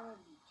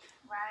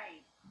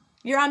 Right.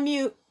 You're on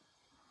mute.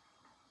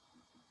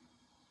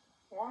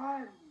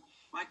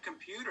 My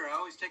computer. I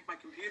always take my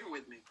computer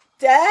with me.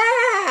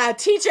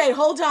 TJ,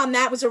 hold on.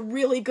 That was a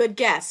really good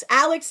guess.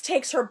 Alex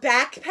takes her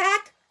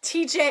backpack.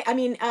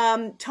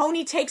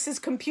 Tony takes his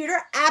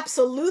computer.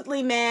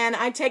 Absolutely, man.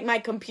 I take my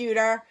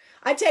computer.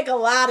 I take a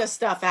lot of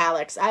stuff,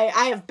 Alex.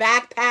 I have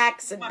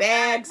backpacks and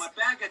bags. My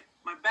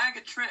bag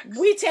of tricks.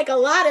 We take a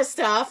lot of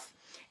stuff.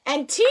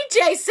 And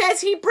TJ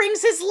says he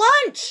brings his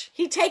lunch.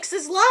 He takes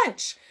his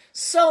lunch.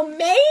 So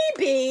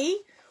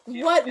maybe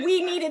what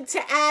we needed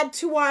to add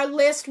to our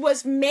list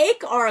was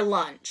make our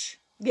lunch.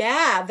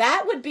 Yeah,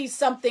 that would be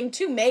something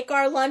too. Make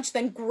our lunch,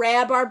 then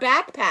grab our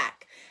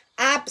backpack.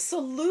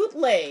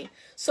 Absolutely.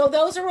 So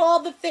those are all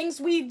the things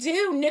we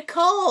do.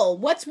 Nicole,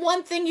 what's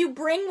one thing you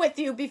bring with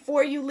you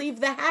before you leave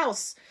the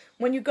house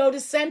when you go to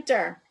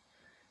center?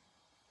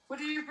 What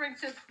do you bring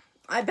to?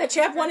 I bet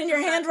you have one in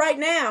your hand right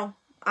now.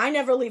 I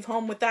never leave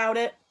home without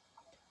it.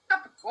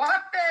 Cup of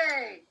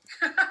coffee.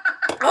 Oh,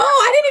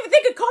 I didn't even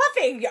think of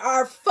coffee.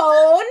 Our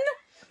phone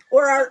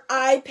or our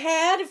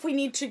iPad if we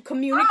need to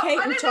communicate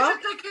and talk. I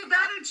didn't even think of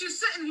that, and she's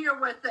sitting here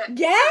with it.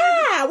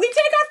 Yeah, we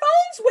take our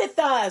phones with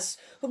us.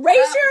 Raise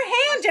your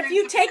hand if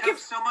you take your...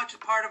 so much a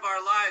part of our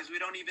lives, we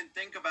don't even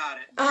think about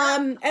it.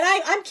 And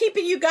I'm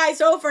keeping you guys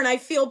over, and I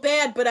feel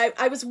bad, but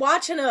I was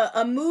watching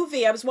a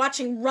movie. I was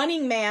watching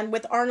Running Man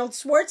with Arnold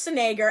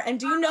Schwarzenegger, and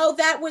do you know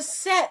that was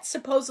set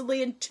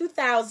supposedly in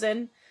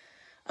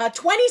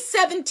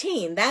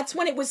 2017. That's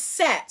when it was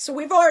set, so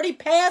we've already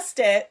passed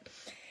it.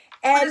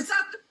 And is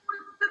that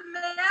the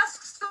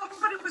mask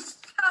somebody was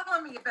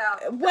telling me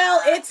about?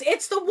 Well,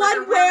 it's the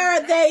one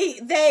where they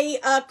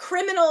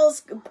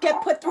criminals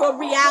get put through a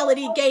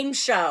reality game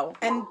show,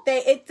 and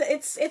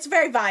it's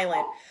very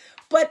violent.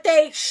 But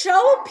they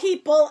show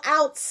people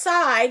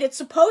outside. It's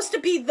supposed to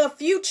be the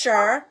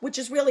future, which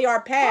is really our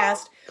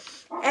past.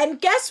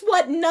 And guess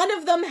what? None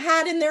of them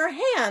had in their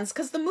hands,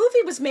 because the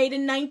movie was made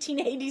in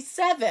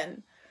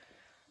 1987.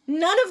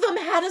 None of them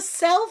had a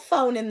cell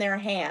phone in their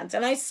hands.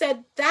 And I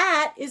said,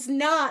 that is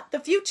not the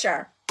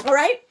future. All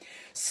right?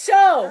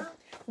 So,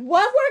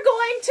 what we're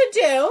going to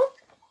do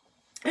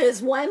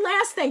is one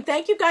last thing.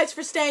 Thank you guys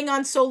for staying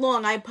on so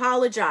long. I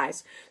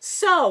apologize.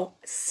 So,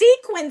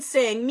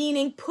 sequencing,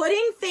 meaning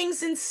putting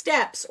things in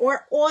steps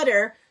or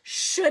order,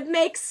 should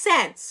make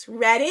sense.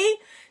 Ready?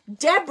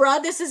 Deborah,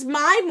 this is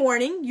my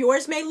morning.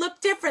 Yours may look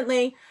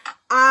differently.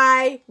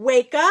 I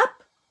wake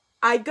up.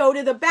 I go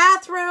to the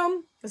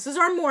bathroom. This is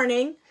our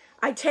morning.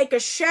 I take a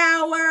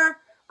shower.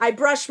 I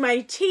brush my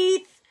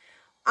teeth.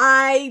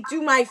 I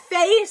do my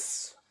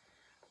face.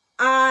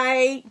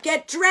 I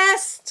get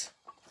dressed.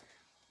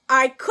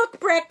 I cook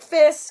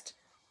breakfast.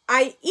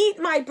 I eat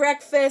my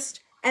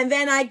breakfast. And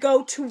then I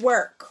go to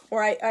work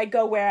or I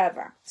go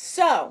wherever.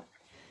 So,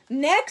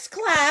 next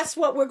class,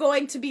 what we're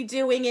going to be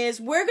doing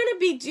is we're going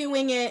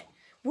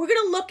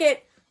to look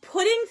at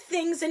putting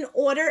things in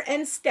order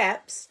and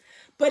steps.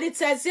 But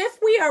it's as if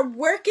we are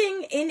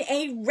working in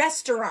a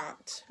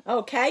restaurant,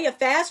 okay? A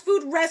fast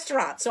food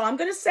restaurant. So I'm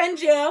going to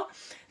send you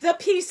the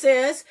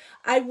pieces.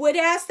 I would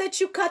ask that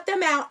you cut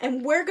them out,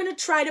 and we're going to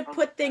try to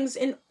put things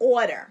in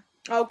order,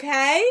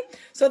 okay?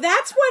 So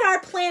that's what our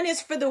plan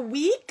is for the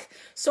week.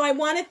 So I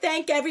want to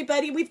thank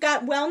everybody. We've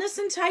got Wellness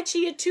and Tai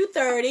Chi at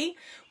 2:30.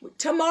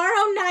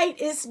 Tomorrow night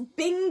is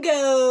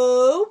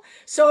bingo.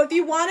 So if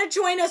you want to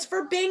join us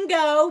for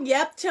bingo,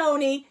 yep,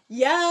 Tony,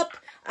 yep.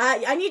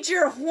 I need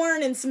your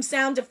horn and some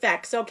sound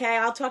effects, okay?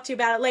 I'll talk to you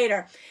about it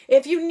later.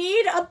 If you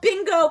need a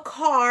bingo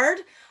card,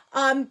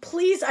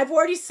 Please, I've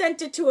already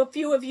sent it to a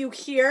few of you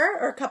here,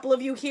 or a couple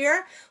of you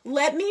here.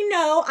 Let me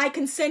know. I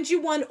can send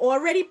you one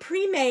already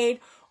pre-made,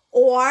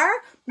 or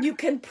you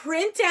can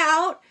print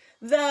out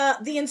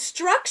the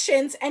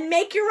instructions and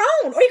make your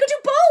own, or you can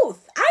do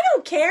both. I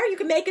don't care. You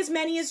can make as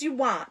many as you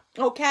want,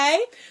 okay?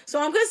 So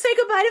I'm going to say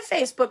goodbye to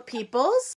Facebook peoples.